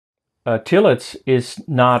tillage is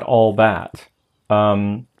not all bad,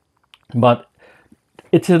 but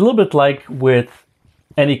it's a little bit like with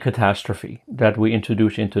any catastrophe that we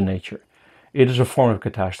introduce into nature. It is a form of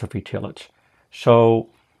catastrophe, tillage. So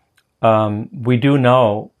we do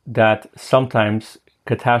know that sometimes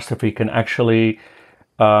catastrophe can actually,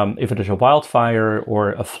 if it is a wildfire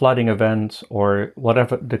or a flooding event or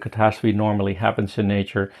whatever the catastrophe normally happens in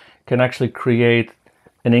nature, can actually create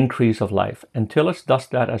an increase of life. And tillage does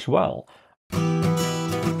that as well.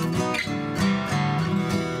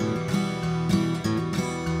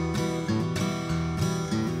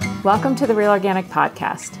 Welcome to the Real Organic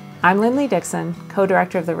Podcast. I'm Linley Dixon,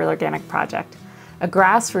 co-director of the Real Organic Project, a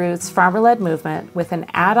grassroots farmer-led movement with an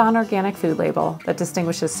add-on organic food label that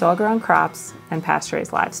distinguishes soil-grown crops and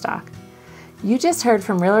pasture-raised livestock. You just heard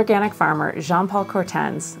from Real Organic farmer Jean-Paul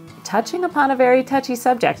Courtens, touching upon a very touchy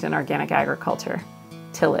subject in organic agriculture,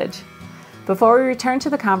 tillage. Before we return to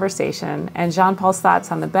the conversation and Jean-Paul's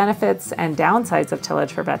thoughts on the benefits and downsides of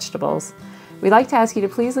tillage for vegetables, we'd like to ask you to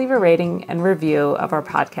please leave a rating and review of our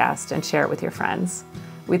podcast and share it with your friends.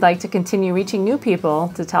 We'd like to continue reaching new people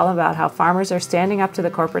to tell them about how farmers are standing up to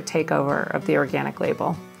the corporate takeover of the organic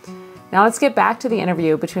label. Now let's get back to the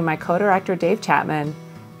interview between my co-director Dave Chapman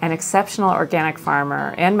and exceptional organic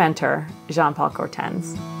farmer and mentor Jean-Paul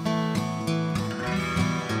Courtens.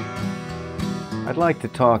 I'd like to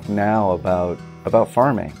talk now about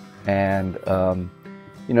farming, and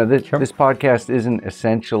this podcast isn't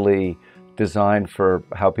essentially designed for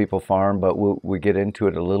how people farm, but we get into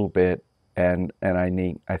it a little bit, and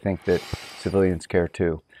I think that civilians care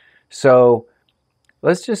too. So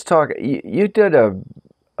let's just talk. You did a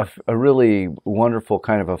really wonderful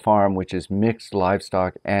kind of a farm, which is mixed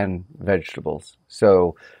livestock and vegetables.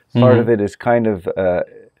 So part of it is kind of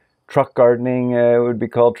truck gardening, it would be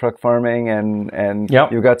called truck farming, and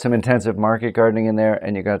Yep. You've got some intensive market gardening in there,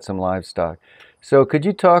 and you got some livestock. So could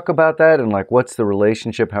you talk about that and like what's the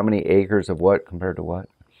relationship? How many acres of what compared to what?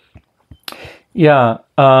 Yeah.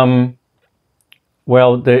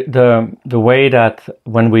 Well, the way that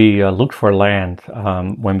when we looked for land,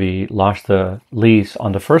 when we lost the lease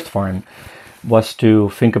on the first farm, was to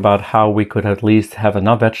think about how we could at least have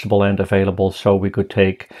enough vegetable land available so we could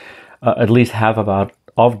take at least half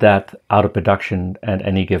of that out of production at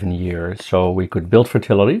any given year. So we could build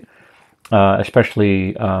fertility.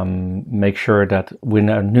 Especially make sure that when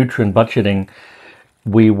our nutrient budgeting,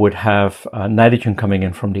 we would have nitrogen coming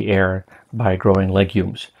in from the air by growing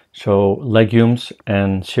legumes. So legumes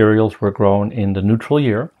and cereals were grown in the neutral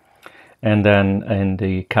year. And then in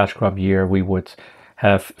the cash crop year, we would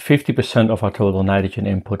have 50% of our total nitrogen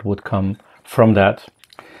input would come from that.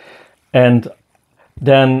 And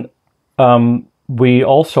then we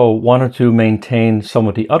also wanted to maintain some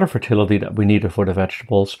of the other fertility that we needed for the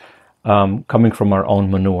vegetables, coming from our own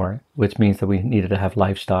manure, which means that we needed to have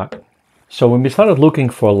livestock. So when we started looking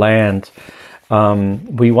for land,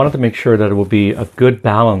 we wanted to make sure that it would be a good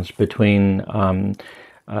balance between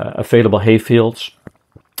available hay fields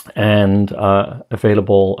and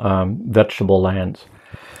available vegetable land.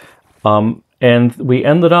 And we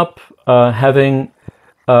ended up having,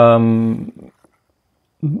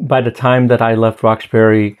 by the time that I left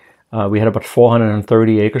Roxbury, we had about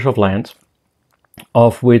 430 acres of land,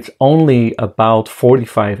 of which only about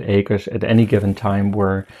 45 acres at any given time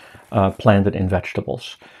were planted in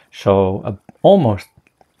vegetables. So almost,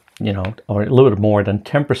 or a little bit more than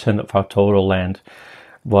 10% of our total land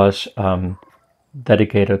was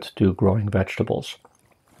dedicated to growing vegetables.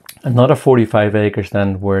 Another 45 acres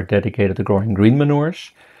then were dedicated to growing green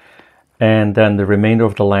manures. And then the remainder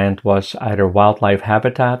of the land was either wildlife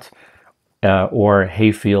habitat or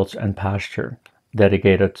hay fields and pasture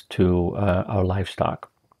dedicated to our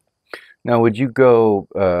livestock. Now, would you go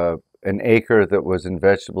an acre that was in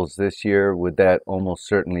vegetables this year, would that almost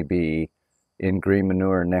certainly be in green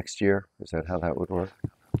manure next year? Is that how that would work?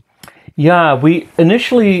 Yeah, we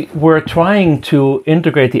initially were trying to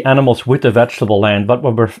integrate the animals with the vegetable land, but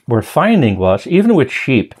what we're finding was, even with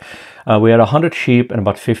sheep, we had 100 sheep and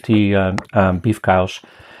about 50 beef cows,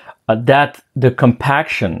 that the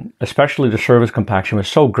compaction, especially the surface compaction, was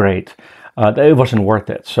so great that it wasn't worth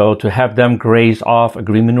it. So to have them graze off a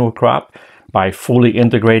green manure crop by fully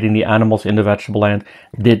integrating the animals in the vegetable land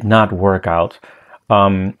did not work out.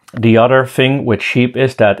 The other thing with sheep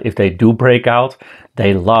is that if they do break out,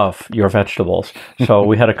 they love your vegetables. So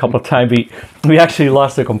we had a couple of times we actually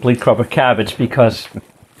lost a complete crop of cabbage because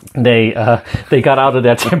they got out of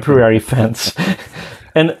their temporary fence.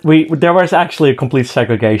 And there was actually a complete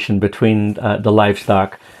segregation between the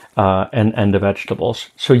livestock and the vegetables.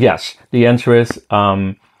 So yes, the answer is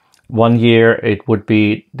One year it would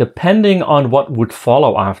be, depending on what would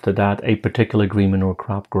follow after that, a particular green manure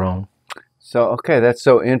crop grown. So, okay, that's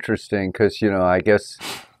so interesting because, I guess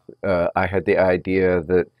I had the idea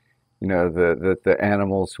that, the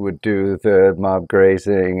animals would do the mob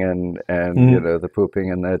grazing and the pooping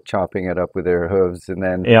and the chopping it up with their hooves, and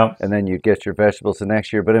then you'd get your vegetables the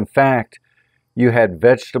next year. But in fact, you had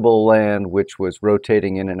vegetable land which was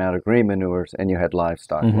rotating in and out of green manures, and you had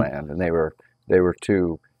livestock land, and they were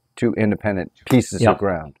two independent pieces of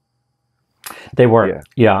ground. They were,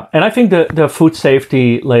 yeah. And I think the food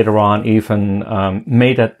safety later on even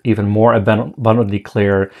made that even more abundantly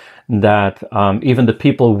clear that even the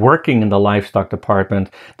people working in the livestock department,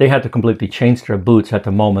 they had to completely change their boots at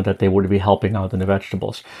the moment that they would be helping out in the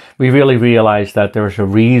vegetables. We really realized that there's a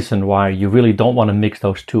reason why you really don't want to mix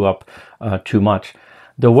those two up too much.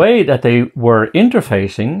 The way that they were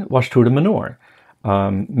interfacing was through the manure,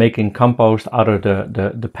 making compost out of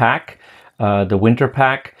the pack, the winter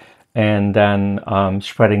pack, and then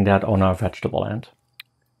spreading that on our vegetable land.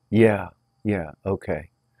 Yeah, okay.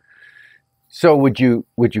 So would you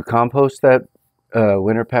compost that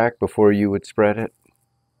winter pack before you would spread it?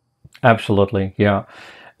 Absolutely, yeah.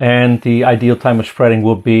 And the ideal time of spreading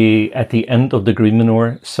would be at the end of the green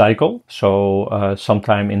manure cycle, so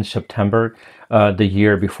sometime in September, the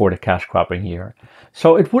year before the cash cropping year.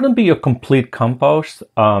 So it wouldn't be a complete compost.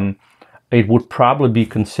 It would probably be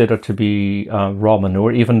considered to be raw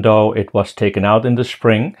manure, even though it was taken out in the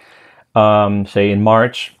spring, say in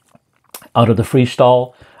March, out of the freeze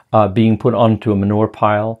stall, being put onto a manure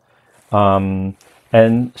pile.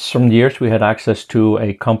 And some years we had access to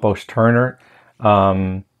a compost turner,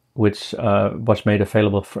 which was made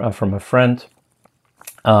available from a friend.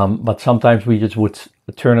 But sometimes we just would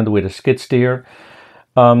turn it with a skid steer.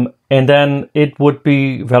 And then it would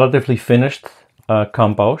be relatively finished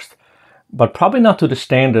compost, but probably not to the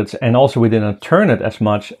standards, and also we didn't turn it as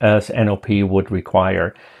much as NOP would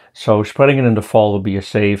require. So spreading it in the fall would be a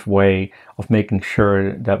safe way of making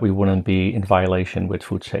sure that we wouldn't be in violation with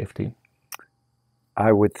food safety.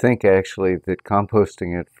 I would think actually that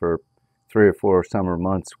composting it for 3 or 4 summer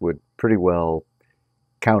months would pretty well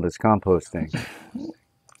count as composting.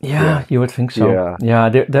 Yeah, you would think so. Yeah,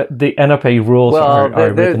 the NOP rules are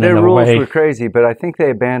written in their a rules way. were crazy, but I think they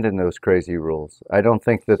abandoned those crazy rules. I don't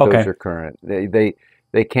think that those are current.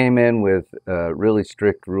 They came in with really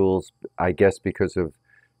strict rules, I guess because of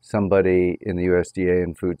somebody in the USDA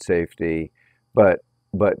and food safety, but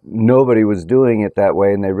nobody was doing it that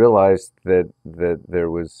way, and they realized that there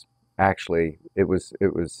was actually it was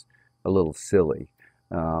a little silly.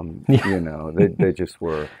 They just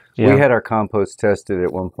were. Yeah. We had our compost tested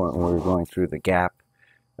at one point when we were going through the GAP,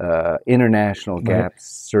 international GAP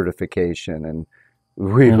certification, and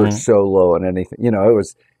we were so low on anything.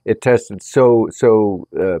 It tested so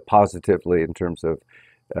positively in terms of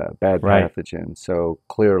bad pathogens. So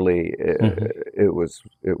clearly, it was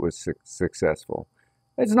successful.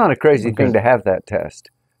 It's not a crazy thing to have that test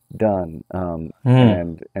done,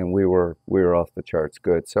 and we were off the charts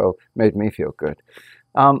good. So it made me feel good.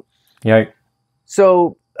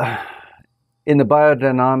 So in the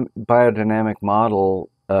biodynamic model,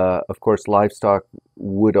 of course, livestock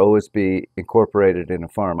would always be incorporated in a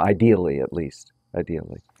farm, ideally, at least,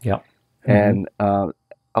 ideally. Yeah. And a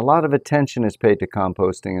lot of attention is paid to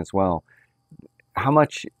composting as well. How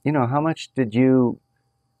much had you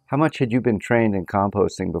been trained in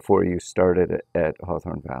composting before you started at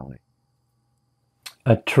Hawthorne Valley?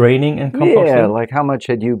 A training in composting? Yeah, like how much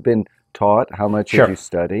had you been taught? How much had you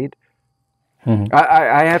studied?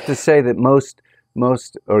 I have to say that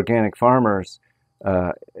most organic farmers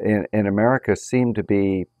in America seem to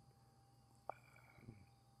be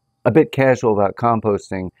a bit casual about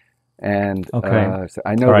composting, and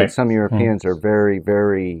I know that some Europeans are very,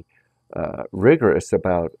 very rigorous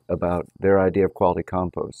about their idea of quality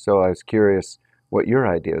compost. So I was curious what your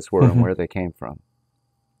ideas were and where they came from.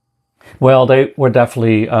 Well, they were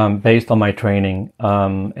definitely based on my training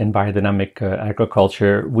in biodynamic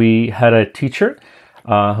agriculture. We had a teacher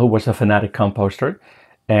who was a fanatic composter,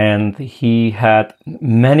 and he had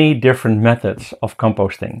many different methods of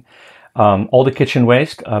composting. All the kitchen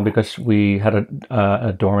waste, because we had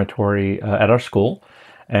a dormitory at our school,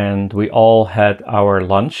 and we all had our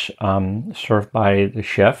lunch served by the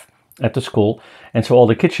chef at the school. And so all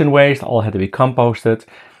the kitchen waste all had to be composted.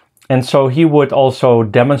 And so he would also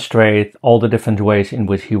demonstrate all the different ways in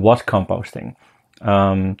which he was composting.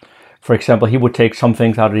 For example, he would take some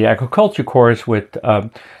things out of the agriculture course with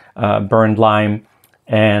burned lime,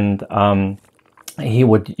 and he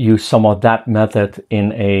would use some of that method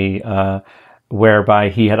in whereby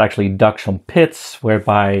he had actually dug some pits,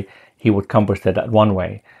 whereby he would compost it that one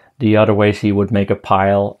way. The other ways he would make a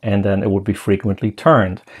pile and then it would be frequently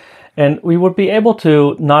turned. And we would be able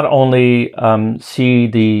to not only see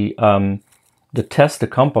the test, the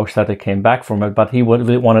compost that came back from it, but he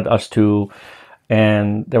wanted us to,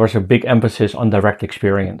 and there was a big emphasis on direct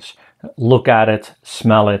experience. Look at it,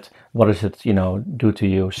 smell it. What does it, do to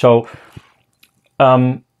you? So,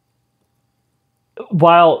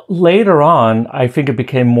 while later on, I think it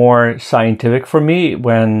became more scientific for me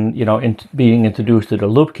when, being introduced to the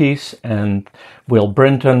Lupkes and Will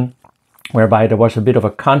Brinton, whereby there was a bit of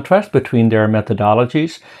a contrast between their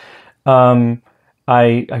methodologies.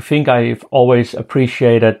 I think I've always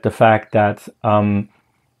appreciated the fact that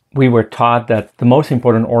we were taught that the most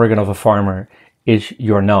important organ of a farmer is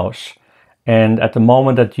your nose. And at the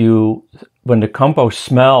moment that when the compost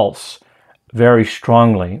smells very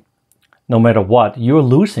strongly, no matter what, you're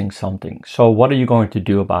losing something. So what are you going to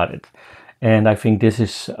do about it? And I think this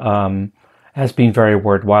has been very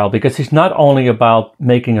worthwhile, because it's not only about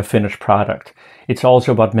making a finished product. It's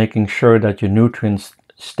also about making sure that your nutrients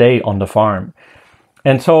stay on the farm.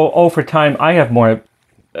 And so over time, I have more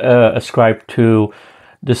ascribed to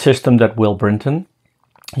the system that Will Brinton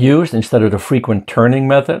used instead of the frequent turning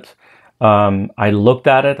method. I looked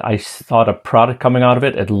at it. I thought a product coming out of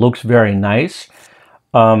it. It looks very nice.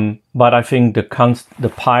 But I think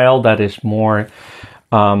the pile that is more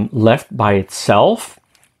left by itself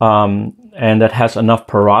and that has enough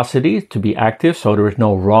porosity to be active, so there is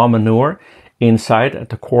no raw manure inside at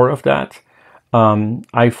the core of that.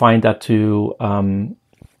 I find that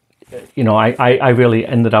I really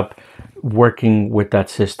ended up working with that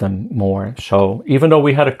system more. So even though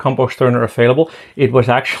we had a compost turner available, it was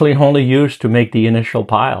actually only used to make the initial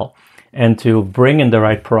pile and to bring in the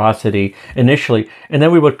right porosity initially. And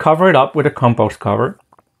then we would cover it up with a compost cover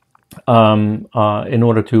in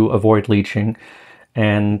order to avoid leaching.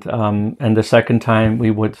 And the second time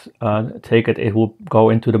we would take it, it would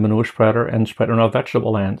go into the manure spreader and spread on our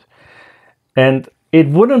vegetable land. And it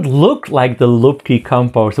wouldn't look like the Lupke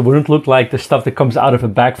compost. It wouldn't look like the stuff that comes out of a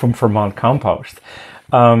bag from Vermont Compost,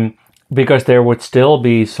 because there would still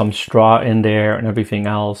be some straw in there and everything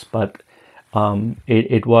else. But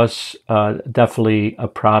it was definitely a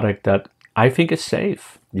product that I think is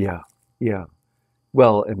safe. Yeah.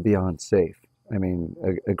 Well, and beyond safe. I mean,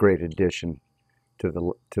 a great addition to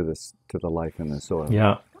the life in the soil.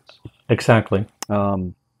 Yeah, exactly.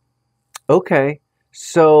 Okay,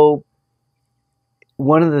 so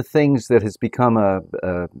one of the things that has become a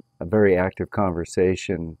very active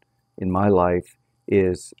conversation in my life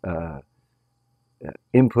is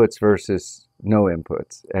inputs versus no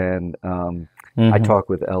inputs, and I talk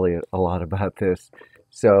with Elliot a lot about this.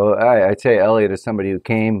 So I'd say Elliot is somebody who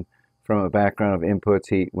came from a background of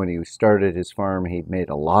inputs. When he started his farm, he made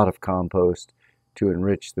a lot of compost to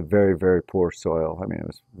enrich the very, very poor soil. I mean, it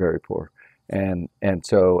was very poor, and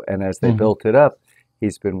as they built it up,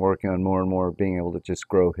 he's been working on more and more being able to just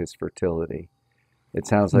grow his fertility. It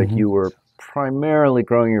sounds like you were primarily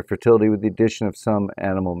growing your fertility with the addition of some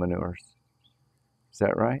animal manures. Is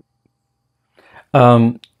that right?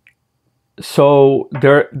 So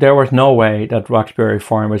there was no way that Roxbury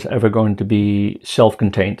Farm was ever going to be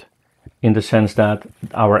self-contained, in the sense that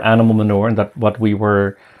our animal manure and that what we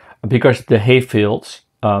were, because the hay fields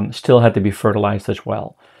still had to be fertilized as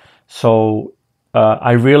well. So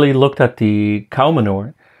I really looked at the cow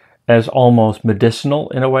manure as almost medicinal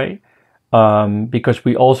in a way, because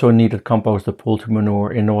we also needed composted poultry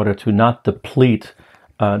manure in order to not deplete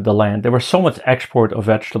the land. There was so much export of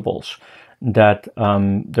vegetables that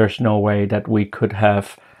there's no way that we could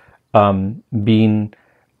have been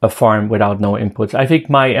a farm without no inputs. I think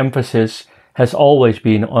my emphasis has always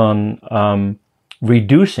been on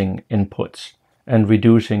reducing inputs and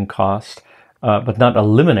reducing costs, but not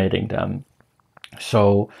eliminating them.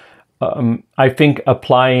 So I think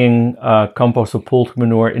applying composted poultry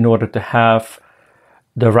manure in order to have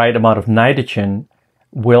the right amount of nitrogen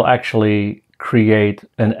will actually create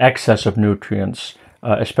an excess of nutrients,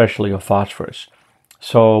 especially of phosphorus.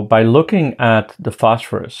 So by looking at the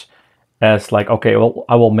phosphorus as like, okay, well,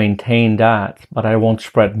 I will maintain that, but I won't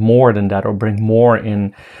spread more than that or bring more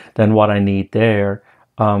in than what I need there,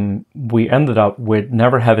 we ended up with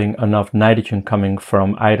never having enough nitrogen coming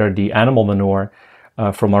from either the animal manure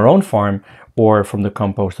from our own farm or from the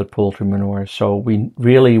composted poultry manure. So we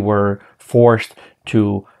really were forced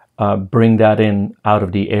to bring that in out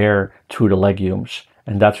of the air through the legumes.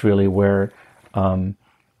 And that's really where I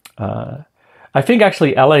think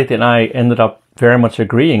actually Elliot and I ended up very much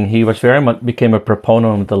agreeing. He was became a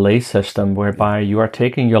proponent of the ley system, whereby you are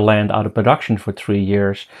taking your land out of production for 3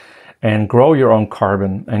 years and grow your own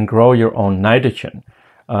carbon and grow your own nitrogen.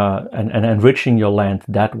 and enriching your land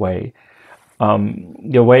that way.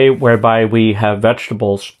 The way whereby we have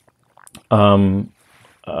vegetables, have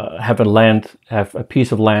a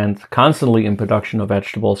piece of land constantly in production of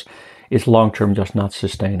vegetables, is long-term just not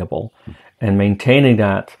sustainable. And maintaining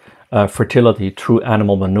that fertility through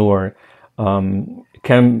animal manure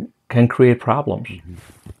can create problems. Mm-hmm.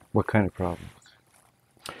 What kind of problems?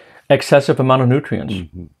 Excessive amount of nutrients.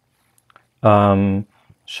 Mm-hmm.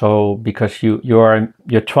 So because you're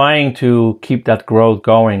trying to keep that growth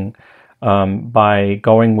going by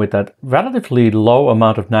going with that relatively low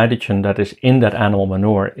amount of nitrogen that is in that animal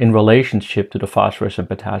manure in relationship to the phosphorus and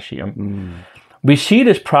potassium. Mm. We see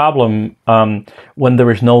this problem when there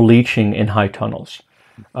is no leaching in high tunnels.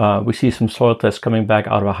 We see some soil tests coming back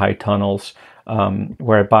out of high tunnels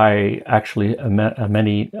whereby actually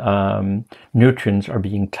many nutrients are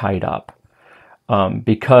being tied up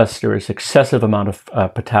because there is excessive amount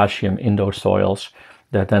of potassium in those soils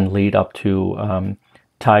that then lead up to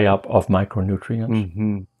tie-up of micronutrients.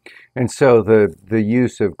 Mm-hmm. And so the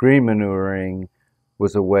use of green manuring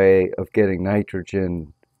was a way of getting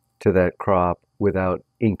nitrogen to that crop without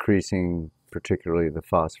increasing particularly the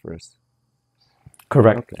phosphorus.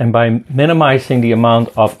 Correct. Okay. And by minimizing the amount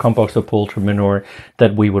of composted poultry manure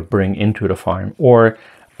that we would bring into the farm, or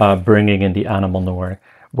bringing in the animal manure,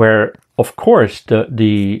 where of course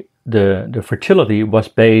the fertility was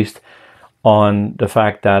based on the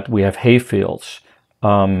fact that we have hay fields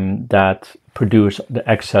that produce the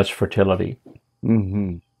excess fertility.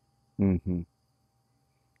 Mm-hmm. Mm-hmm.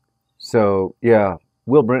 So yeah,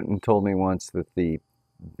 Will Brinton told me once that the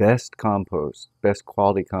best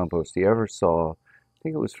quality compost he ever saw, I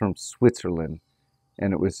think it was from Switzerland,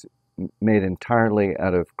 and it was made entirely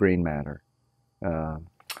out of green matter.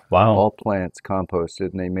 Wow. All plants composted,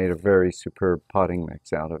 and they made a very superb potting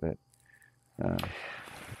mix out of it.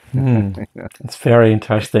 It's very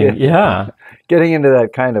interesting. Yeah. Getting into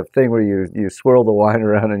that kind of thing where you swirl the wine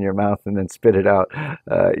around in your mouth and then spit it out,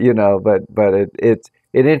 but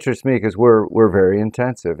it interests me because we're very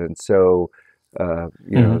intensive, and so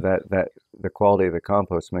know that the quality of the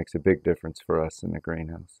compost makes a big difference for us in the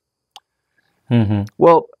greenhouse. Mm-hmm.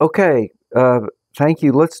 Well, okay, thank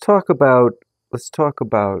you. Let's talk about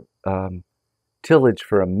tillage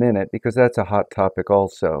for a minute, because that's a hot topic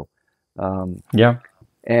also. Yeah.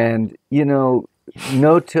 And,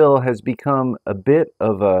 no-till has become a bit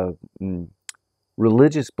of a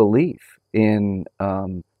religious belief in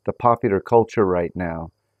the popular culture right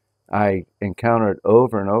now. I encounter it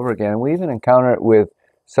over and over again. We even encounter it with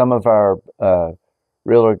some of our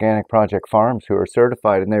Real Organic Project farms who are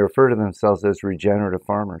certified, and they refer to themselves as regenerative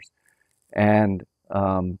farmers. And,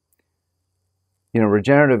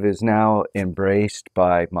 regenerative is now embraced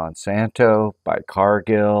by Monsanto, by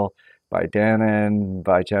Cargill, by Dannon,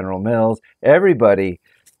 by General Mills. Everybody,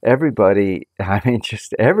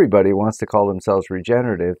 just everybody wants to call themselves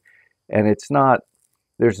regenerative. And it's not,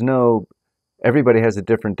 everybody has a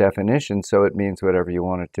different definition, so it means whatever you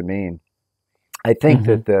want it to mean. I think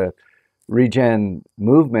that the regen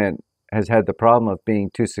movement has had the problem of being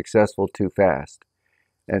too successful too fast.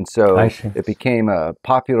 And so it became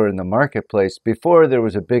popular in the marketplace before there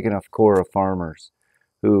was a big enough core of farmers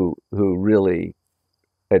who really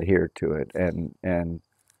adhered to it, and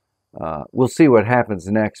we'll see what happens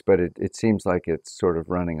next, but it seems like it's sort of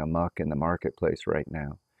running amok in the marketplace right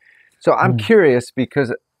now. So I'm curious,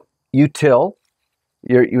 because you till,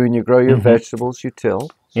 when you grow your vegetables, you till.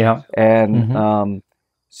 Yeah. And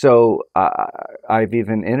so I've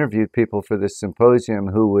even interviewed people for this symposium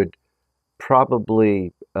who would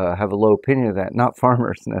probably have a low opinion of that, not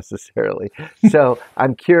farmers necessarily. So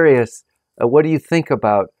I'm curious, what do you think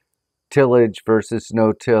about tillage versus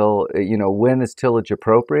no-till? When is tillage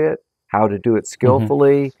appropriate? How to do it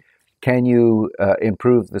skillfully? Can you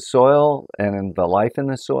improve the soil and the life in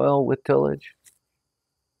the soil with tillage?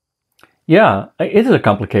 Yeah, it is a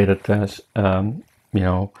complicated,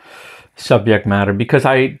 subject matter, because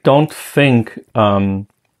I don't think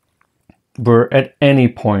we're at any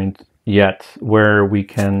point yet where we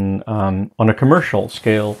can, on a commercial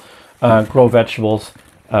scale, grow vegetables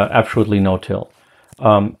absolutely no-till.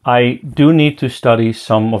 I do need to study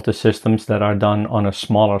some of the systems that are done on a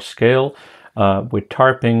smaller scale with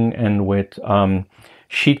tarping and with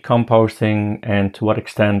sheet composting, and to what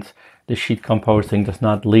extent the sheet composting does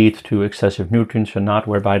not lead to excessive nutrients or not,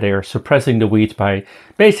 whereby they are suppressing the weeds by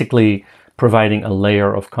basically providing a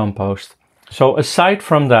layer of compost. So aside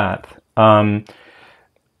from that,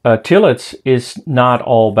 tillage is not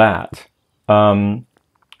all bad.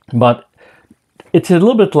 But it's a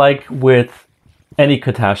little bit like with any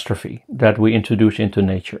catastrophe that we introduce into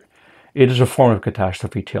nature. It is a form of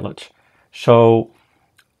catastrophe, tillage. So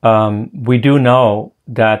we do know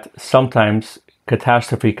that sometimes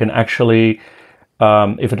catastrophe can actually,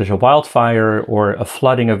 if it is a wildfire or a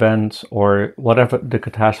flooding event or whatever the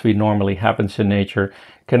catastrophe normally happens in nature,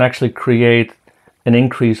 can actually create an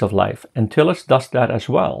increase of life. And tillage does that as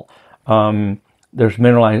well. There's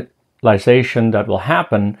mineralization that will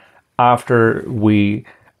happen after we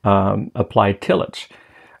apply tillage.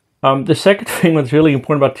 The second thing that's really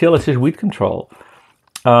important about tillage is weed control.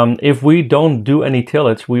 If we don't do any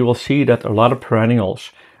tillage, we will see that a lot of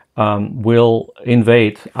perennials will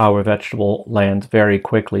invade our vegetable land very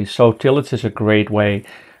quickly. So tillage is a great way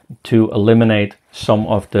to eliminate some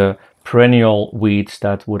of the perennial weeds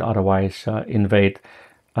that would otherwise invade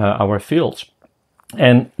our fields.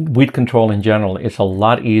 And weed control in general is a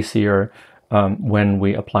lot easier when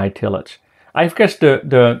we apply tillage. I guess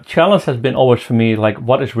the challenge has been always for me, like,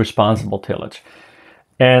 what is responsible tillage?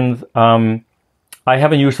 And I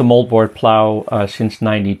haven't used a moldboard plow since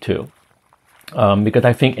 '92 because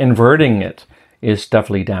I think inverting it is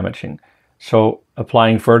definitely damaging. So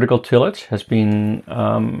applying vertical tillage has been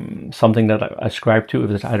something that I ascribe to,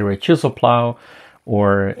 if it's either a chisel plow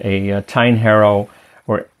or a tine harrow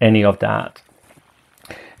or any of that.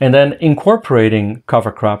 And then incorporating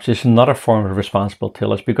cover crops is another form of responsible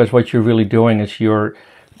tillage, because what you're really doing is you're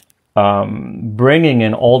bringing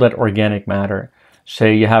in all that organic matter.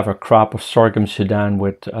 Say you have a crop of sorghum Sudan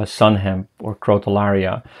with sun hemp or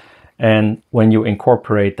crotalaria, and when you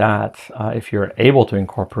incorporate that, if you're able to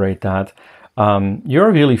incorporate that,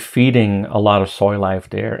 you're really feeding a lot of soil life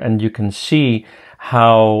there, and you can see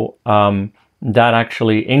how that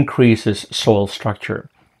actually increases soil structure.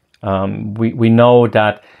 We know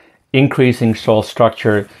that increasing soil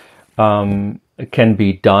structure can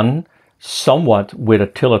be done somewhat with a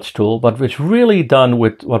tillage tool, but it's really done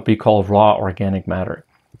with what we call raw organic matter.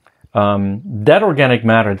 That organic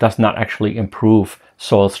matter does not actually improve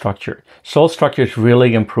soil structure. Soil structure is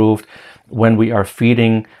really improved when we are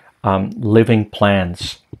feeding living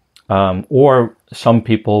plants, or some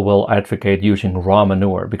people will advocate using raw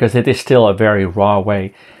manure, because it is still a very raw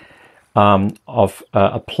way of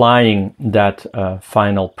applying that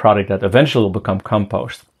final product that eventually will become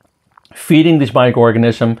compost. Feeding these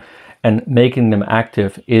microorganisms and making them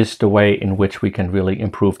active is the way in which we can really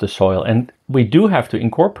improve the soil. And we do have to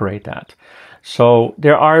incorporate that. So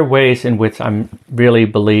there are ways in which I really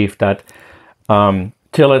believe that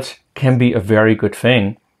tillage can be a very good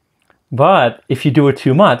thing. But if you do it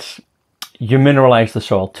too much, you mineralize the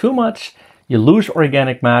soil too much, you lose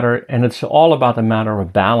organic matter, and it's all about a matter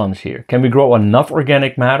of balance here. Can we grow enough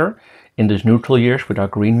organic matter in these neutral years with our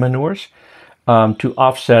green manures to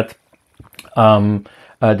offset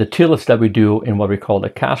the tillage that we do in what we call the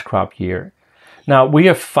cash crop year? Now, we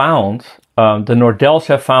have found, the Nordells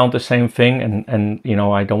have found the same thing, and you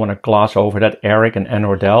know, I don't want to gloss over that. Eric and Ann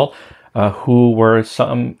Nordell, who were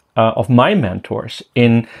some of my mentors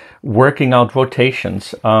in working out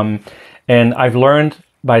rotations. And I've learned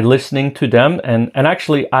by listening to them, and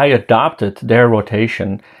actually I adopted their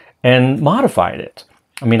rotation and modified it.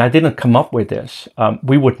 I mean, I didn't come up with this.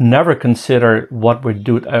 We would never consider what we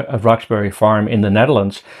do at Roxbury Farm in the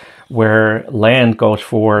Netherlands, where land goes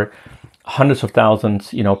for hundreds of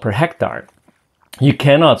thousands, you know, per hectare. You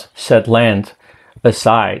cannot set land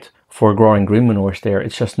aside for growing green manures there.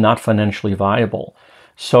 It's just not financially viable.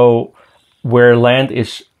 So where land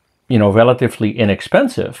is, you know, relatively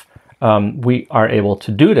inexpensive, we are able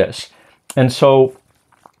to do this. And so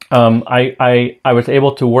I was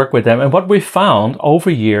able to work with them. And what we found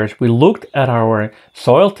over years, we looked at our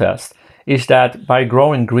soil test, is that by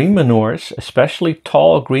growing green manures, especially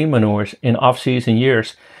tall green manures in off-season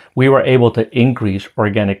years, we were able to increase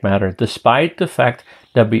organic matter despite the fact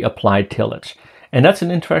that we applied tillage. And that's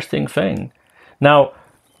an interesting thing. Now,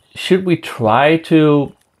 should we try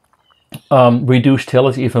to reduce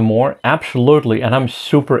tillage even more? Absolutely. And I'm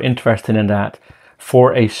super interested in that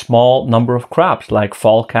for a small number of crops like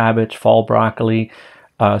fall cabbage, fall broccoli,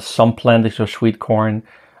 some plantings of sweet corn,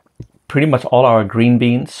 pretty much all our green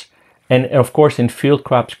beans. And of course, in field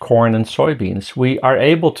crops, corn and soybeans, we are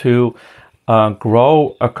able to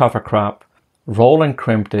grow a cover crop, roll and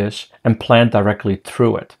crimp this, and plant directly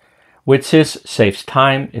through it, which saves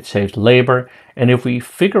time, it saves labor. And if we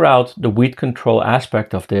figure out the weed control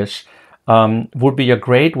aspect of this, would be a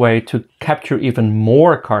great way to capture even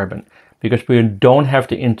more carbon, because we don't have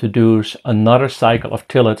to introduce another cycle of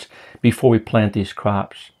tillage before we plant these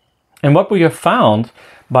crops. And what we have found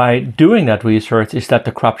by doing that research is that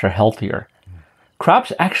the crops are healthier.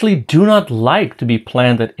 Crops actually do not like to be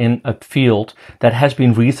planted in a field that has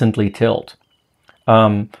been recently tilled.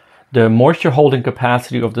 The moisture holding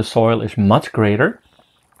capacity of the soil is much greater.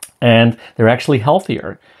 and they're actually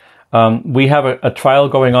healthier. We have a trial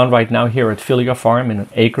going on right now here at Filia Farm in an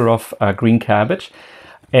acre of green cabbage.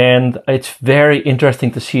 And it's very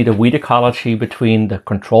interesting to see the weed ecology between the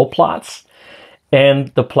control plots and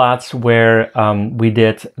the plots where we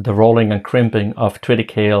did the rolling and crimping of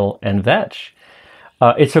triticale and vetch.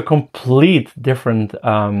 It's a complete different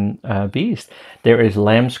beast. There is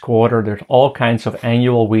lamb's quarter, there's all kinds of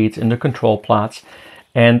annual weeds in the control plots.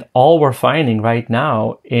 And all we're finding right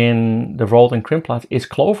now in the rolled and crimped plots is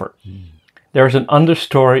clover. There's an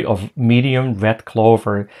understory of medium red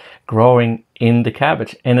clover growing in the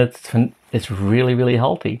cabbage, and it's really, really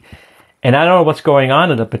healthy. And I don't know what's going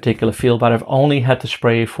on in a particular field, but I've only had to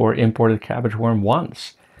spray for imported cabbage worm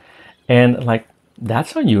once. And like,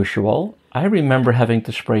 that's unusual. I remember having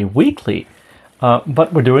to spray weekly,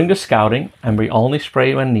 but we're doing the scouting and we only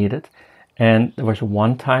spray when needed. And there was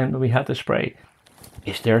one time that we had to spray.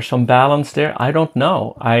 Is there some balance there? I don't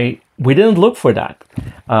know. We didn't look for that.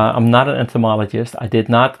 I'm not an entomologist. I did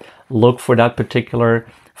not look for that particular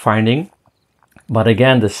finding. But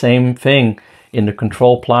again, the same thing in the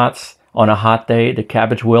control plots. On a hot day, the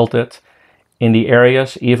cabbage wilted. In the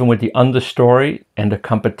areas, even with the understory and the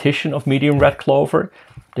competition of medium red clover,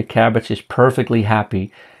 the cabbage is perfectly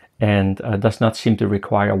happy and does not seem to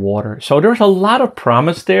require water. So there's a lot of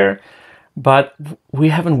promise there, but we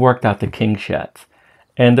haven't worked out the kinks yet.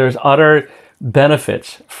 And there's other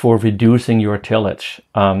benefits for reducing your tillage.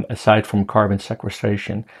 Aside from carbon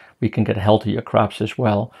sequestration, we can get healthier crops as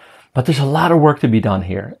well. But there's a lot of work to be done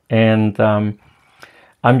here. And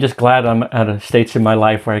I'm just glad I'm at a stage in my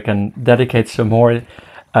life where I can dedicate some more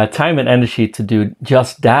time and energy to do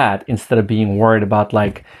just that, instead of being worried about,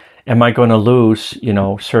 like, am I going to lose,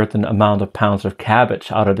 certain amount of pounds of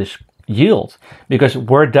cabbage out of this yield? Because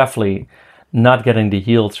we're definitely not getting the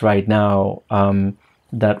yields right now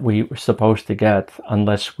that we were supposed to get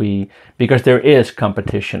because there is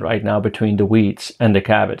competition right now between the weeds and the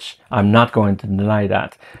cabbage. I'm not going to deny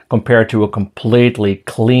that. Compared to a completely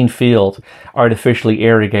clean field, artificially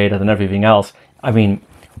irrigated and everything else, I mean,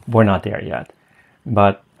 we're not there yet,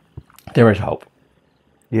 but there is hope.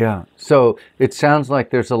 Yeah. So it sounds like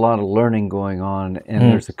there's a lot of learning going on, and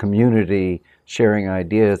there's a community sharing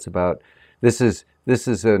ideas about this is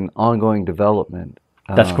an ongoing development.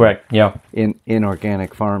 That's correct. Yeah. In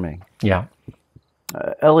organic farming. Yeah.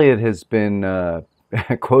 Elliot has been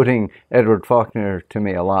quoting Edward Faulkner to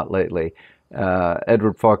me a lot lately.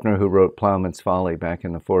 Edward Faulkner, who wrote Plowman's Folly back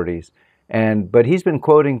in the 40s, but he's been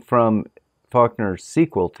quoting from Faulkner's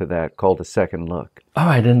sequel to that called A Second Look. Oh,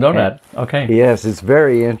 I didn't know that. Okay. Yes, it's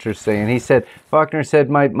very interesting. And he said, Faulkner said,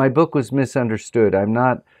 my book was misunderstood. I'm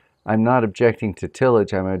not objecting to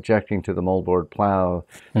tillage. I'm objecting to the moldboard plow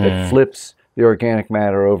that flips the organic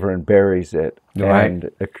matter over and buries it,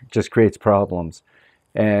 and it just creates problems.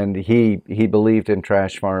 And he believed in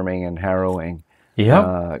trash farming and harrowing.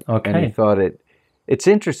 Yeah. Okay. And he thought it's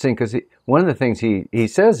interesting because one of the things he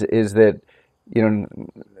says is that,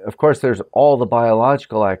 of course, there's all the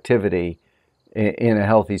biological activity in a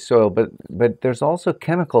healthy soil, but there's also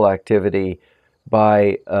chemical activity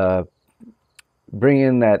by bringing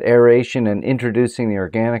in that aeration and introducing the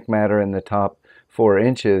organic matter in the top 4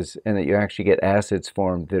 inches, and that you actually get acids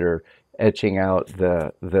formed that are etching out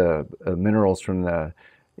the minerals from the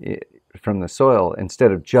soil,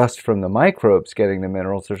 instead of just from the microbes getting the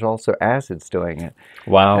minerals. There's also acids doing it.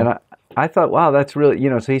 Wow. And I thought, wow, that's really,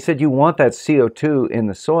 so he said you want that CO2 in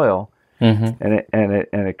the soil, and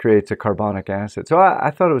it creates a carbonic acid. So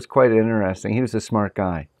I thought it was quite interesting. He was a smart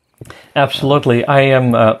guy. Absolutely. I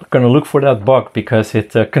am going to look for that book because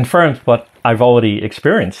it confirms what I've already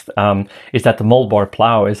experienced, is that the moldboard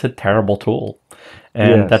plow is a terrible tool.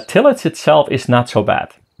 And that tillage itself is not so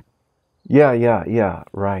bad. Yeah,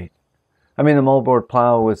 right. I mean, the moldboard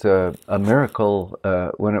plow was a miracle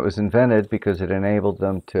when it was invented, because it enabled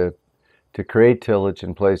them to create tillage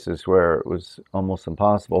in places where it was almost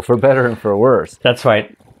impossible, for better and for worse. That's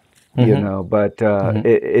right. But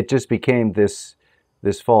it just became this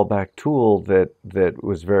fallback tool that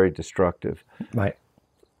was very destructive. Right.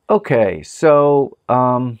 Okay, so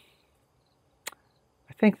I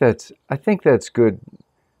think that's good,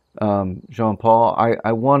 Jean-Paul.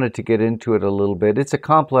 I wanted to get into it a little bit. It's a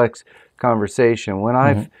complex conversation. When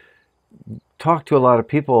I've talked to a lot of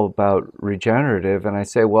people about regenerative, and I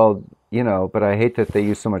say, well, but I hate that they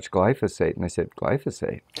use so much glyphosate. And I said,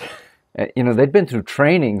 glyphosate? They'd been through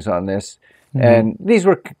trainings on this. And these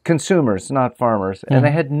were consumers, not farmers, and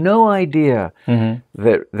they had no idea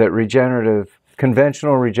that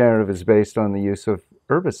conventional regenerative is based on the use of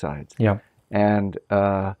herbicides. Yeah. And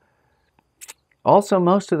also,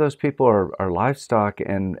 most of those people are livestock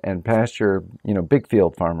and pasture, big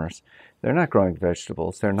field farmers. They're not growing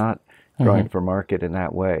vegetables. They're not growing for market in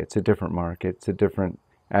that way. It's a different market. It's a different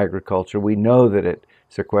agriculture. We know that it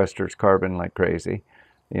sequesters carbon like crazy.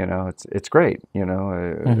 It's great. In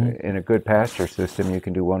a good pasture system, you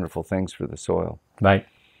can do wonderful things for the soil. Right.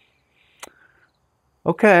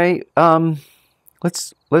 Okay.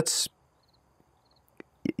 Let's.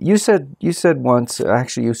 You said once.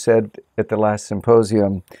 Actually, you said at the last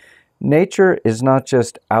symposium, nature is not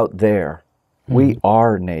just out there. We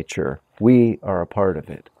are nature. We are a part of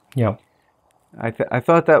it. Yeah. I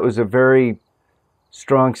thought that was a very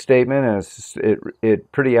strong statement, and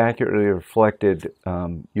it pretty accurately reflected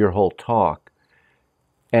your whole talk.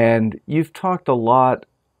 And you've talked a lot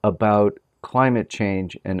about climate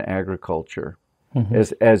change and agriculture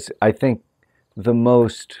as I think the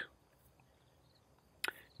most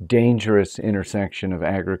dangerous intersection of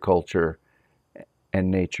agriculture and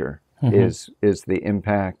nature is the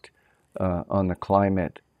impact on the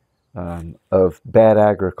climate of bad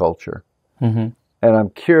agriculture. And I'm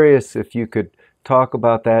curious if you could talk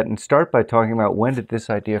about that and start by talking about, when did this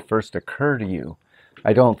idea first occur to you?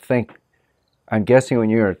 I'm guessing when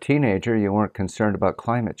you were a teenager, you weren't concerned about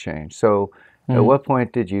climate change. So at what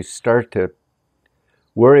point did you start to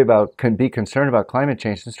be concerned about climate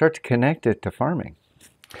change and start to connect it to farming?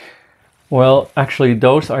 Well, actually,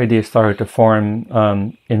 those ideas started to form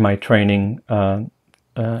in my training in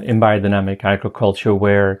biodynamic agriculture,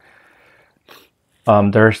 where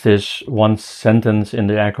there's this one sentence in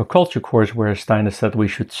the agriculture course where Steiner said we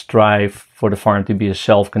should strive for the farm to be a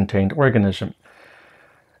self-contained organism.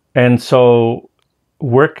 And so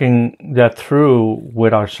working that through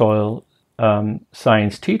with our soil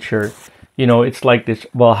science teacher, it's like this,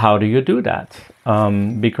 well, how do you do that?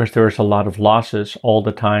 Because there's a lot of losses all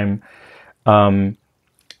the time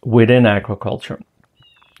within agriculture.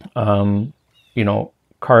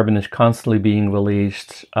 Carbon is constantly being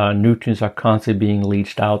released, nutrients are constantly being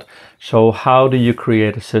leached out. So how do you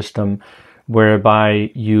create a system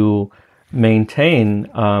whereby you maintain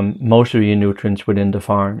most of your nutrients within the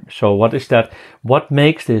farm? So what is that? What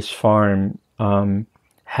makes this farm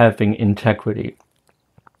having integrity?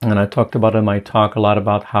 And I talked about in my talk a lot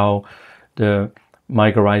about how the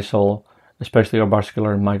mycorrhizal, especially our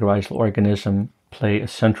vascular mycorrhizal organism, play a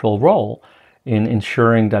central role in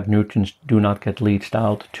ensuring that nutrients do not get leached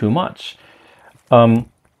out too much.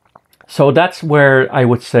 So that's where I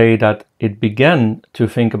would say that it began to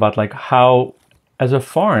think about, like, how, as a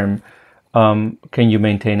farm, can you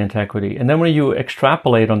maintain integrity? And then when you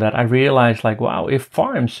extrapolate on that, I realized, like, wow, if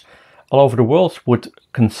farms all over the world would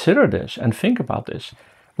consider this and think about this,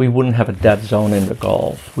 we wouldn't have a dead zone in the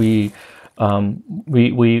Gulf. We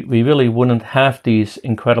really wouldn't have these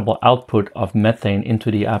incredible output of methane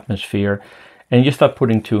into the atmosphere. And you start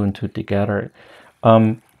putting two and two together.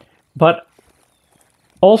 But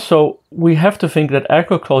also, we have to think that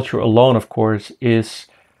agriculture alone, of course,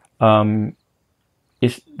 when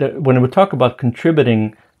we talk about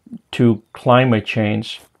contributing to climate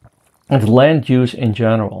change and land use in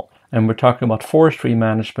general, and we're talking about forestry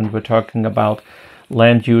management, we're talking about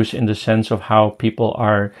land use in the sense of how people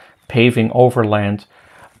are paving over land,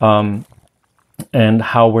 and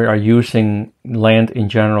how we are using land in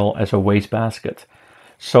general as a wastebasket.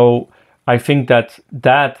 So I think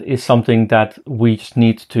that is something that we just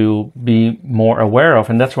need to be more aware of.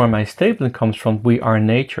 And that's where my statement comes from. We are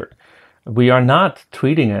nature. We are not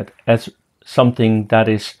treating it as something that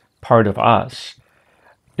is part of us.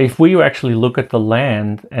 If we actually look at the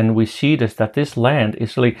land and we see that this land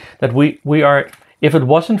is really, that we are, if it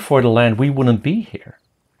wasn't for the land, we wouldn't be here.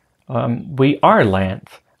 We are land.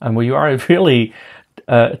 And we are really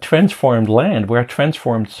transformed land. We're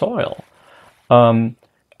transformed soil.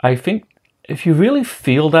 I think if you really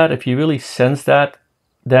feel that, if you really sense that,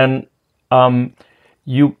 then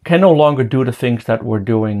you can no longer do the things that we're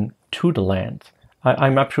doing to the land.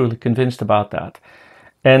 I'm absolutely convinced about that.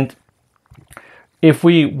 And if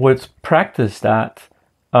we would practice that,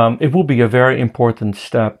 it will be a very important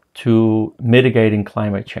step to mitigating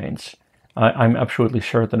climate change. I'm absolutely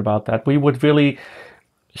certain about that. We would really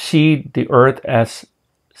see the earth as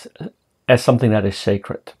something that is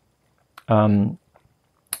sacred. Yeah.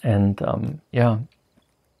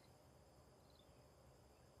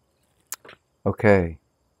 Okay,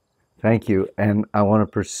 thank you. And I want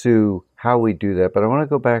to pursue how we do that, but I want to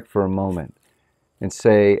go back for a moment and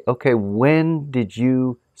say, okay, when did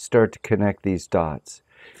you start to connect these dots?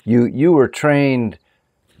 You were trained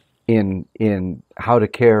in how to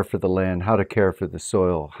care for the land, how to care for the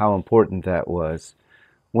soil, how important that was.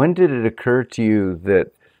 When did it occur to you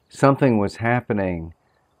that something was happening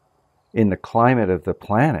in the climate of the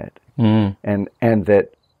planet, Mm. and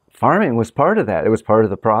that farming was part of that. It was part of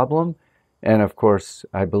the problem, and of course,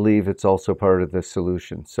 I believe it's also part of the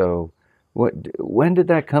solution. So, when did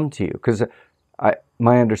that come to you? Because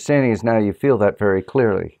my understanding is now you feel that very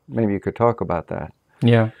clearly. Maybe you could talk about that.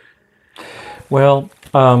 Yeah. Well,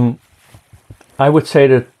 I would say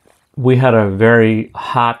that we had a very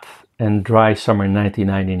hot and dry summer in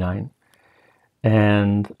 1999.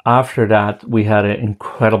 And after that, we had an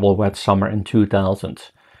incredible wet summer in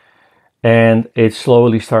 2000. And it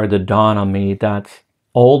slowly started to dawn on me that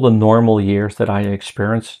all the normal years that I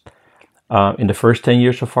experienced in the first 10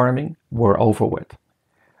 years of farming were over with.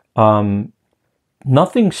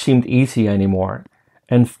 Nothing seemed easy anymore.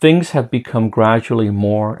 And things have become gradually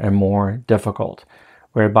more and more difficult,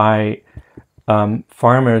 whereby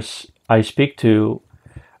farmers I speak to,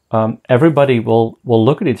 everybody will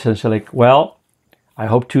look at it and say like, well, I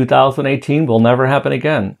hope 2018 will never happen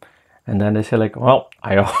again. And then they say like, well,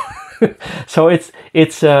 I hope. So it's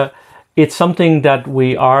something that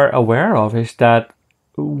we are aware of, is that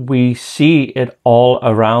we see it all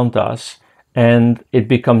around us, and it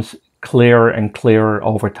becomes clearer and clearer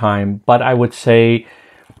over time. But I would say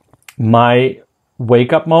my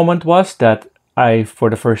wake-up moment was that I, for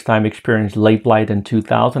the first time, experienced late blight in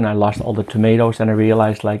 2000. I lost all the tomatoes, and I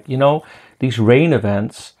realized, like, these rain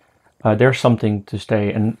events, there's something to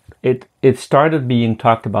stay. And it started being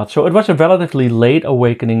talked about. So it was a relatively late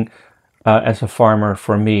awakening as a farmer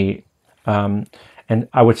for me. And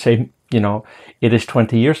I would say, it is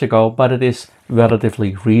 20 years ago, but it is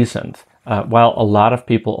relatively recent. While a lot of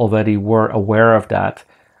people already were aware of that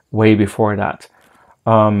way before that.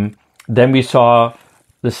 Then we saw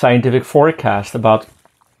the scientific forecast about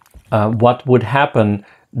what would happen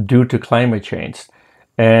due to climate change.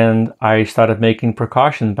 And I started making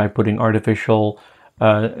precautions by putting artificial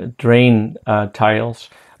drain tiles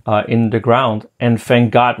in the ground. And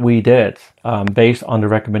thank God we did, based on the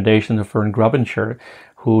recommendation of Vern Grubenscher,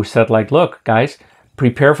 who said, like, look, guys,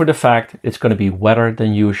 prepare for the fact it's going to be wetter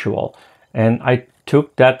than usual. And I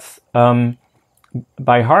took that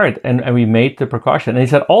by heart, and we made the precaution. And he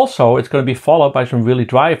said also it's going to be followed by some really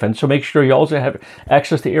dry events, so make sure you also have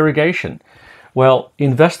access to irrigation. Well,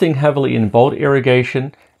 investing heavily in both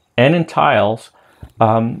irrigation and in tiles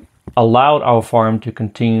allowed our farm to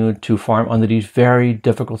continue to farm under these very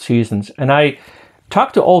difficult seasons. And I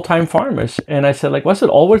talked to old-time farmers, and I said, like, was it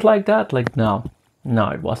always like that? Like, no,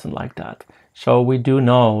 it wasn't like that. So we do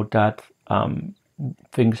know that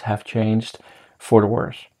things have changed for the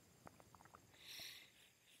worse.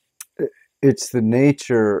 It's the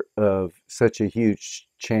nature of such a huge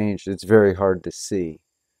change. It's very hard to see.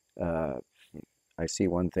 I see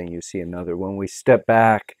one thing, you see another. When we step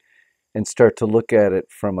back and start to look at it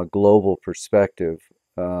from a global perspective,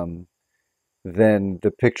 then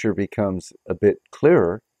the picture becomes a bit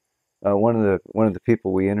clearer. One of the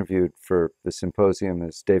people we interviewed for the symposium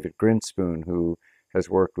is David Grinspoon, who has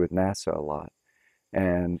worked with NASA a lot,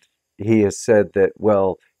 and he has said that,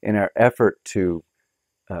 well, in our effort to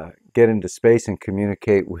get into space and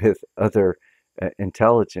communicate with other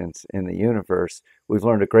intelligence in the universe, we've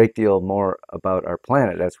learned a great deal more about our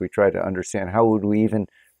planet as we try to understand how would we even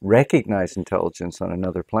recognize intelligence on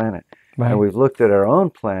another planet. Right. And we've looked at our own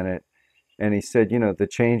planet, and he said, the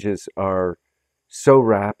changes are so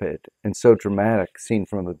rapid and so dramatic, seen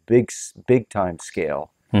from a big time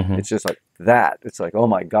scale. Mm-hmm. It's just like that. It's like, oh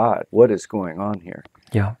my God, what is going on here?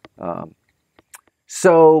 Yeah.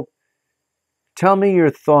 So tell me your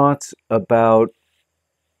thoughts about,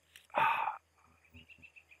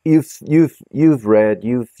 you've read,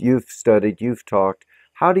 you've studied, you've talked.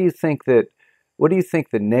 What do you think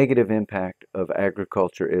the negative impact of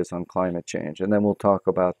agriculture is on climate change? And then we'll talk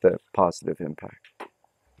about the positive impact.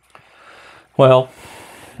 Well,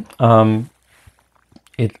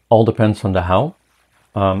 it all depends on the how.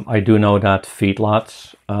 I do know that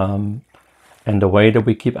feedlots and the way that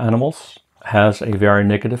we keep animals has a very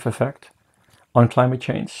negative effect on climate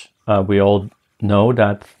change. We all know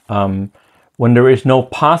that when there is no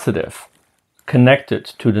positive connected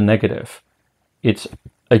to the negative, it's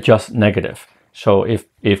just negative. So if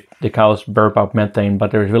the cows burp out methane,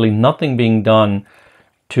 but there's really nothing being done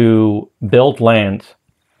to build land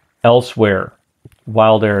elsewhere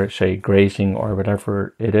while they're, say, grazing or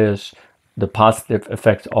whatever it is, the positive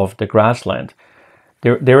effect of the grassland,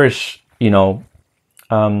 there is,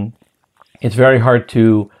 it's very hard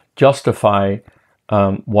to justify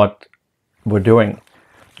what we're doing.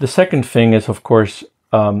 The second thing is, of course,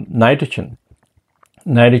 nitrogen.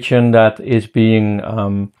 Nitrogen that is being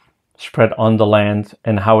spread on the land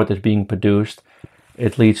and how it is being produced,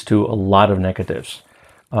 it leads to a lot of negatives.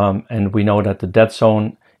 And we know that the dead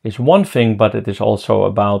zone is one thing, but it is also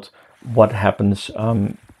about what happens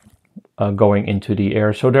going into the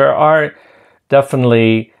air. So there are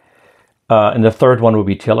definitely, and the third one would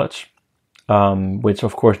be tillage, which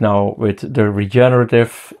of course now with the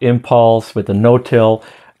regenerative impulse, with the no-till,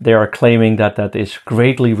 they are claiming that that is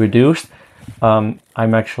greatly reduced. I'm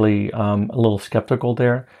actually a little skeptical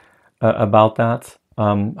there about that,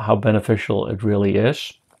 how beneficial it really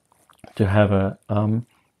is to have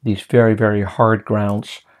these very, very hard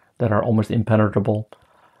grounds that are almost impenetrable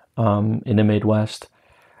in the Midwest,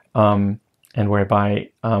 and whereby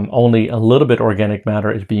only a little bit organic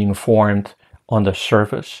matter is being formed on the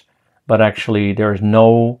surface, but actually there is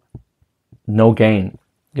no gain.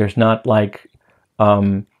 There's not like,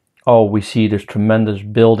 oh, we see this tremendous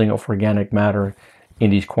building of organic matter in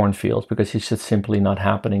these cornfields, because it's just simply not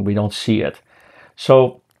happening. We don't see it.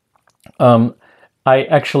 So I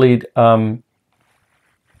actually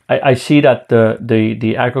I see that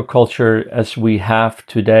the agriculture as we have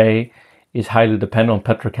today is highly dependent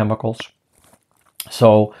on petrochemicals.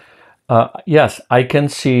 So yes, I can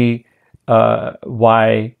see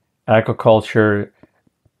why agriculture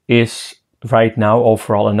is right now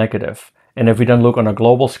overall a negative. And if we then look on a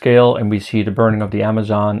global scale and we see the burning of the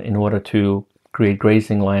Amazon in order to create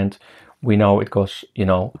grazing land, we know it goes,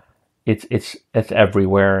 it's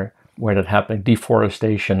everywhere where that happening.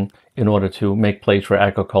 Deforestation in order to make place for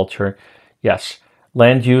agriculture. Yes,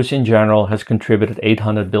 land use in general has contributed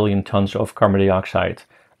 800 billion tons of carbon dioxide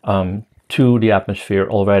to the atmosphere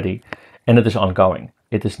already, and it is ongoing.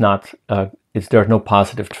 It is not. There's no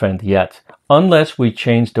positive trend yet, unless we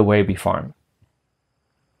change the way we farm.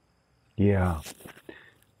 Yeah.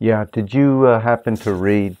 Did you happen to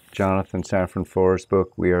read Jonathan Safran Foer's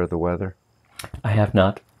book, We Are the Weather? I have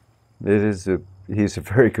not. He's a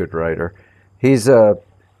very good writer. He's a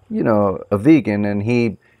vegan, and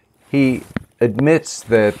he admits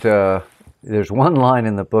that there's one line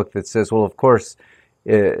in the book that says, well, of course,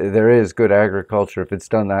 there is good agriculture. If it's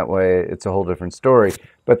done that way, it's a whole different story.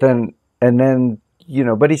 But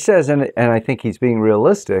he says, and I think he's being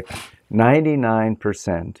realistic,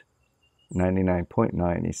 99%,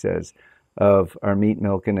 99.9, he says, of our meat,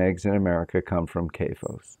 milk, and eggs in America come from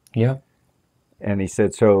CAFOs. Yeah. And he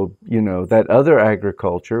said, so, that other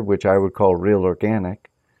agriculture, which I would call real organic,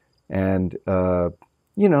 and, and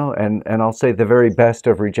I'll say the very best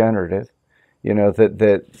of regenerative,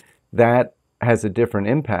 that has a different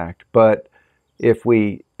impact. But if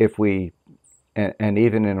we, and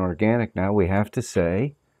even in organic now, we have to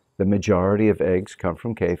say the majority of eggs come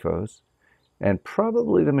from CAFOs, and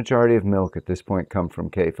probably the majority of milk at this point come from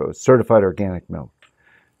CAFOs, certified organic milk.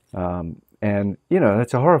 And,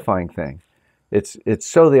 that's a horrifying thing. It's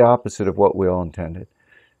so the opposite of what we all intended.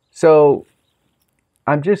 So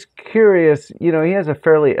I'm just curious, he has a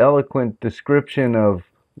fairly eloquent description of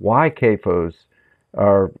why CAFOs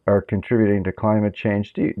are contributing to climate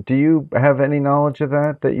change. Do you have any knowledge of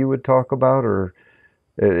that you would talk about, or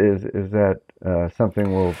is that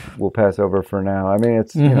something we'll pass over for now? I mean,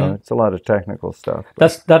 it's it's a lot of technical stuff.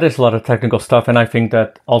 That is a lot of technical stuff, and I think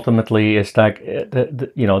that ultimately is like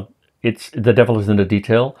it's the devil is in the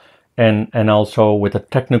detail. And also with a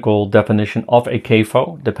technical definition of a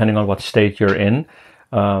CAFO, depending on what state you're in,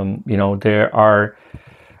 there are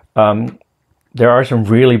some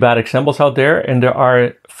really bad examples out there, and there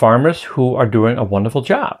are farmers who are doing a wonderful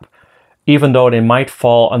job, even though they might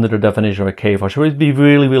fall under the definition of a CAFO. So we'd be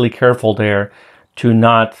really, really careful there to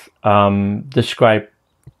not describe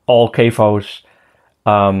all CAFOs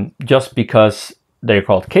just because they're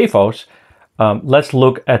called CAFOs. Let's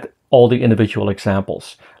look at all the individual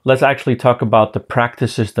examples. Let's actually talk about the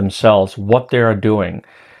practices themselves, what they are doing,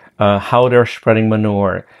 how they're spreading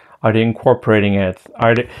manure, are they incorporating it,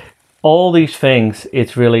 all these things.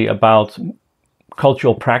 It's really about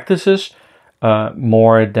cultural practices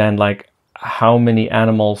more than like how many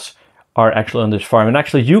animals are actually on this farm. And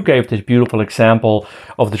actually you gave this beautiful example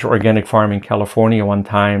of this organic farm in California one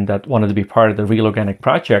time that wanted to be part of the Real Organic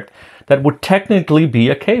Project that would technically be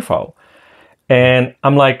a CAFO. And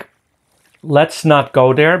I'm like, let's not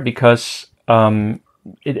go there, because that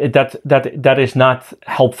is not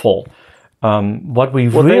helpful. What we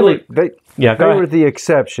really they were the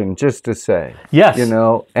exception, just to say. Yes.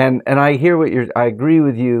 And I hear I agree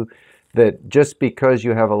with you that just because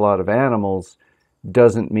you have a lot of animals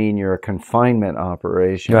doesn't mean you're a confinement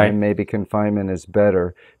operation. Right. And maybe confinement is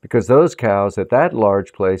better, because those cows at that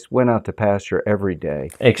large place went out to pasture every day.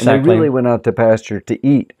 Exactly. And they really went out to pasture to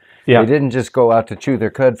eat. Yeah. They didn't just go out to chew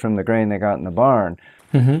their cud from the grain they got in the barn.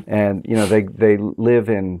 Mm-hmm. And they live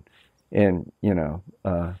in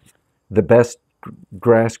the best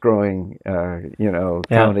grass growing,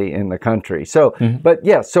 county in the country. So, but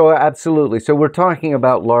yeah, so absolutely. So we're talking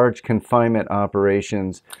about large confinement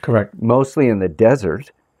operations. Correct. Mostly in the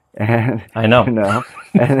desert. And I know.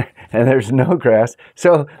 And there's no grass.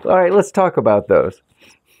 So, all right, let's talk about those.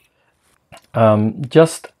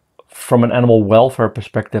 Just from an animal welfare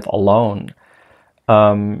perspective alone,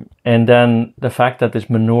 and then the fact that this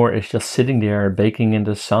manure is just sitting there, baking in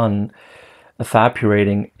the sun,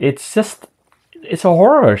 evaporating, it's a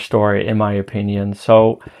horror story in my opinion.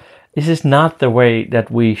 So this is not the way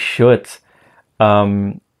that we should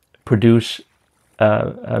produce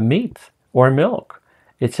meat or milk.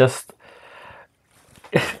 It's just,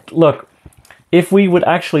 look, if we would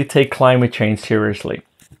actually take climate change seriously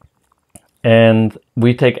and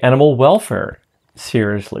we take animal welfare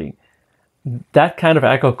seriously, that kind of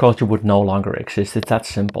agriculture would no longer exist. It's that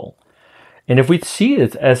simple. And if we see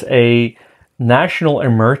it as a national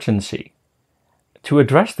emergency to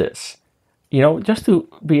address this, just to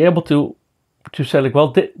be able to say, like,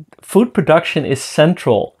 well, food production is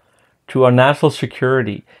central to our national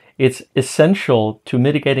security. It's essential to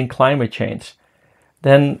mitigating climate change.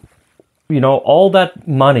 Then, all that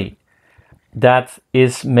money that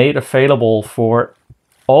is made available for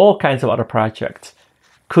all kinds of other projects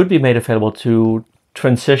could be made available to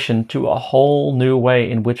transition to a whole new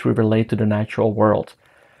way in which we relate to the natural world.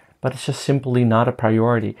 But it's just simply not a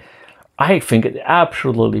priority. I think it's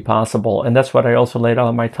absolutely possible, and that's what I also laid out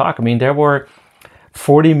in my talk. I mean, there were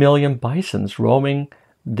 40 million bisons roaming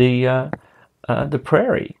the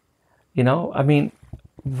prairie. I mean,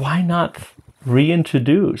 why not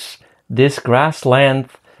reintroduce this grassland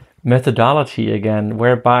methodology again,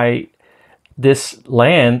 whereby this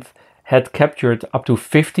land had captured up to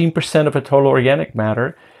 15% of the total organic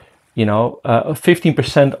matter.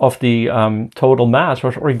 15% of the total mass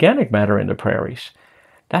was organic matter in the prairies.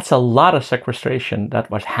 That's a lot of sequestration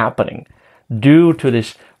that was happening due to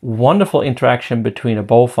this wonderful interaction between a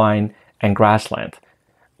bovine and grassland.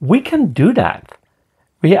 We can do that.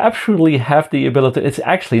 We absolutely have the ability. It's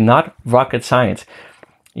actually not rocket science,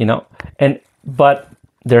 but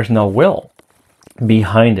there's no will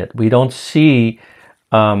behind it. We don't see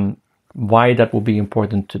why that would be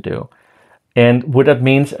important to do. And would that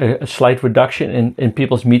mean a slight reduction in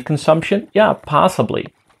people's meat consumption? Yeah,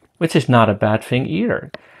 possibly, which is not a bad thing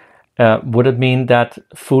either. Would it mean that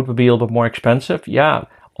food would be a little bit more expensive? Yeah,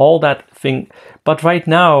 all that thing. But right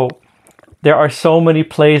now, there are so many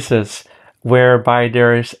places whereby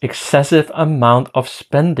there is excessive amount of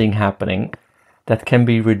spending happening that can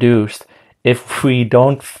be reduced if we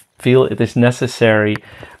don't feel it is necessary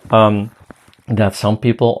that some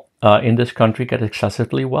people in this country get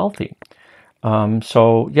excessively wealthy.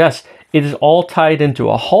 So yes, it is all tied into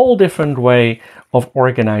a whole different way of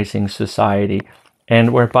organizing society,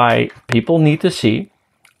 and whereby people need to see,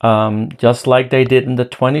 just like they did in the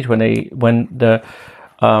 2020 when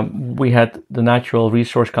we had the Natural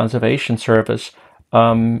Resource Conservation Service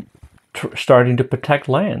starting to protect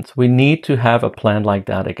land. We need to have a plan like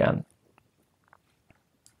that again.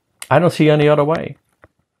 I don't see any other way.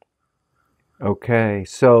 Okay,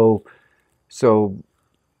 so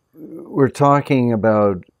we're talking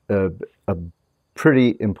about a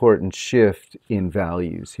pretty important shift in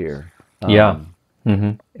values here. Yeah.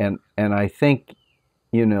 And I think,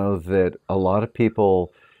 that a lot of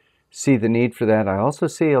people see the need for that. I also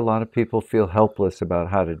see a lot of people feel helpless about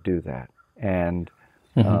how to do that. And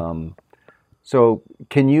so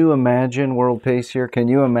can you imagine, World Pace here, can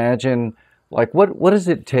you imagine, like, what does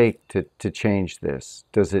it take to change this?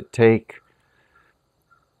 Does it take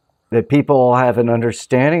that people have an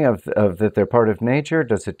understanding of that they're part of nature?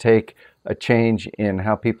 Does it take a change in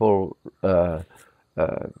how people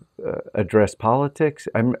address politics?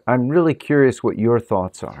 I'm really curious what your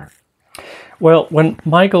thoughts are. Well, when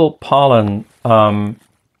Michael Pollan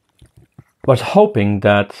was hoping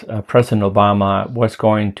that President Obama was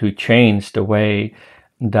going to change the way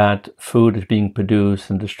that food is being produced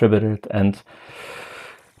and distributed, and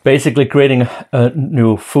basically creating a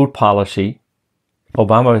new food policy,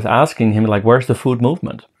 Obama was asking him, like, where's the food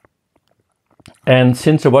movement? And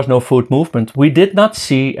since there was no food movement, we did not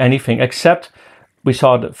see anything except we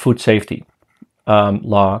saw the food safety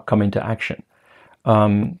law come into action,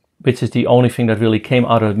 which is the only thing that really came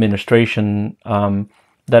out of administration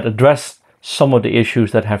that addressed some of the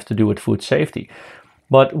issues that have to do with food safety.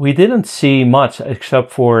 But we didn't see much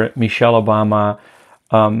except for Michelle Obama,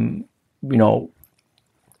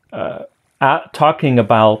 talking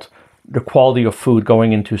about the quality of food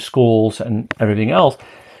going into schools and everything else.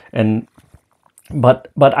 But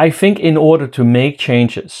I think in order to make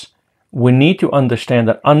changes, we need to understand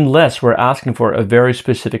that unless we're asking for a very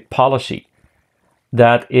specific policy,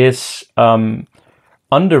 that is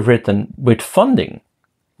underwritten with funding,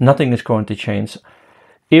 nothing is going to change.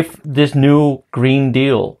 If this new Green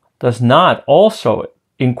Deal does not also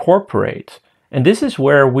incorporate, and this is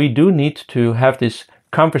where we do need to have this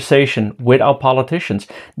conversation with our politicians,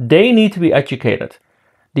 they need to be educated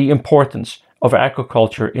the importance of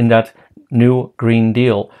agriculture in that new Green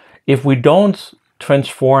Deal. If we don't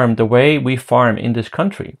transform the way we farm in this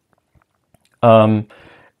country, then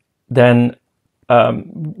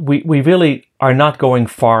we really are not going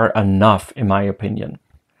far enough, in my opinion.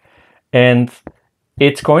 And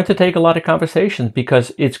it's going to take a lot of conversations,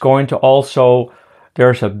 because it's going to also,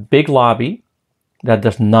 there's a big lobby that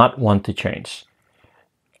does not want to change.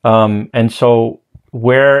 And so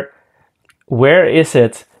where is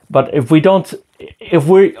it? But if we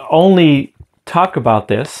only talk about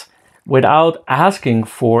this without asking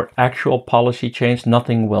for actual policy change,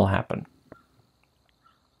 nothing will happen.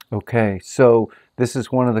 Okay, so this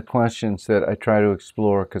is one of the questions that I try to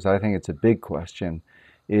explore, because I think it's a big question,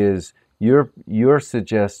 is you're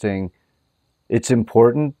suggesting it's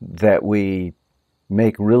important that we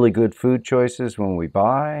make really good food choices when we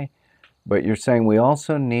buy, but you're saying we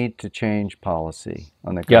also need to change policy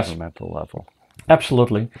on the governmental level.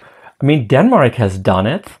 Absolutely. I mean, Denmark has done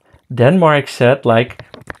it. Denmark said like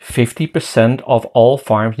 50% of all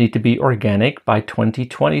farms need to be organic by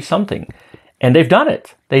 2020 something. And they've done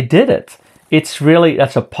it. They did it. It's really,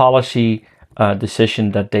 that's a policy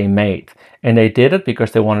decision that they made. And they did it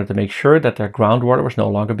because they wanted to make sure that their groundwater was no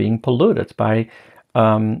longer being polluted by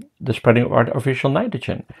the spreading of artificial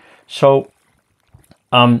nitrogen. So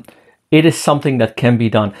it is something that can be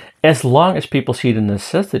done as long as people see the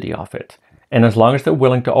necessity of it, and as long as they're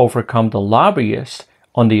willing to overcome the lobbyists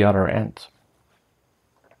on the other end.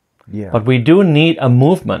 Yeah. But we do need a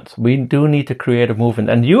movement. We do need to create a movement.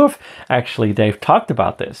 And you have actually, Dave, talked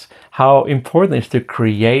about this, how important it is to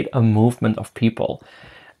create a movement of people.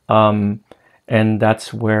 And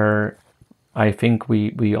that's where I think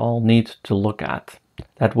we all need to look at.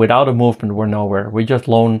 That without a movement, we're nowhere. We're just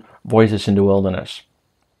lone voices in the wilderness.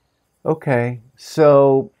 Okay.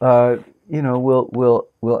 So,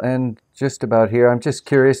 we'll end just about here. I'm just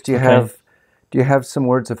curious, do you have some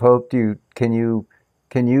words of hope? Can you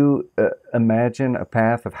imagine a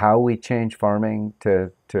path of how we change farming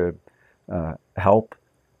to help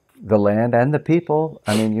the land and the people?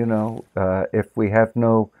 I mean, if we have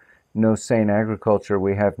no sane agriculture,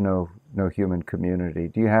 we have no human community.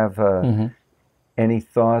 Do you have any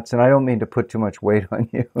thoughts? And I don't mean to put too much weight on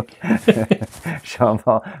you,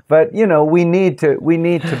 Jean-Paul, but we need to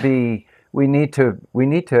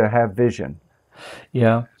have vision.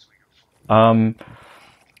 Yeah.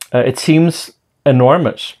 It seems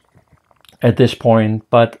enormous at this point,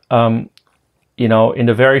 but in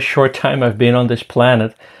the very short time I've been on this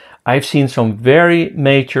planet, I've seen some very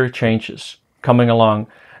major changes coming along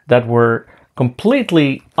that were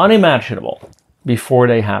completely unimaginable before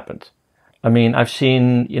they happened. I mean, I've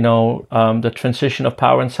seen, the transition of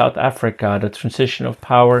power in South Africa, the transition of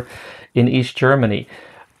power in East Germany,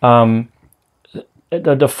 the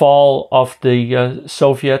fall of the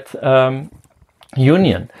Soviet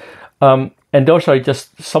Union. And those are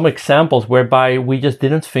just some examples whereby we just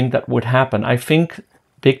didn't think that would happen. I think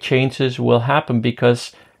big changes will happen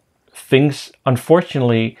because things,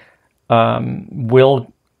 unfortunately,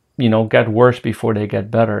 will, get worse before they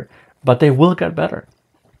get better. But they will get better.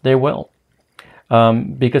 They will.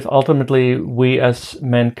 Because ultimately, we as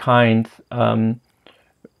mankind,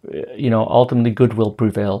 ultimately good will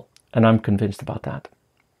prevail. And I'm convinced about that.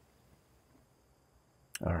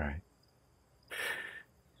 All right.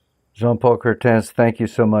 Jean-Paul Courtens, thank you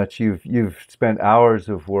so much. You've spent hours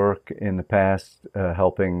of work in the past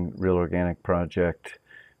helping Real Organic Project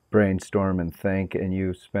brainstorm and think, and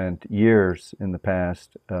you spent years in the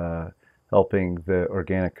past helping the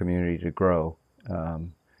organic community to grow.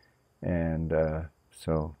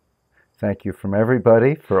 So thank you from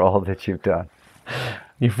everybody for all that you've done.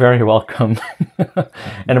 You're very welcome.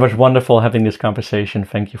 And it was wonderful having this conversation.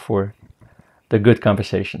 Thank you for the good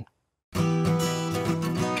conversation.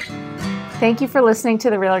 Thank you for listening to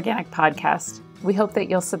the Real Organic Podcast. We hope that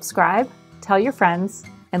you'll subscribe, tell your friends,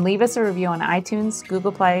 and leave us a review on iTunes,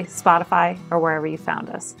 Google Play, Spotify, or wherever you found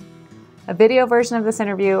us. A video version of this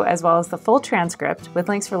interview, as well as the full transcript with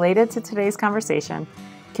links related to today's conversation,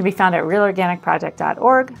 can be found at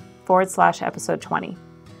realorganicproject.org/episode 20.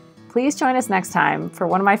 Please join us next time for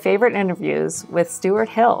one of my favorite interviews with Stuart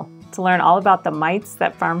Hill to learn all about the mites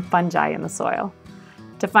that farm fungi in the soil.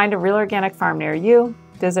 To find a Real Organic farm near you,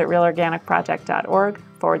 visit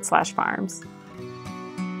realorganicproject.org/farms.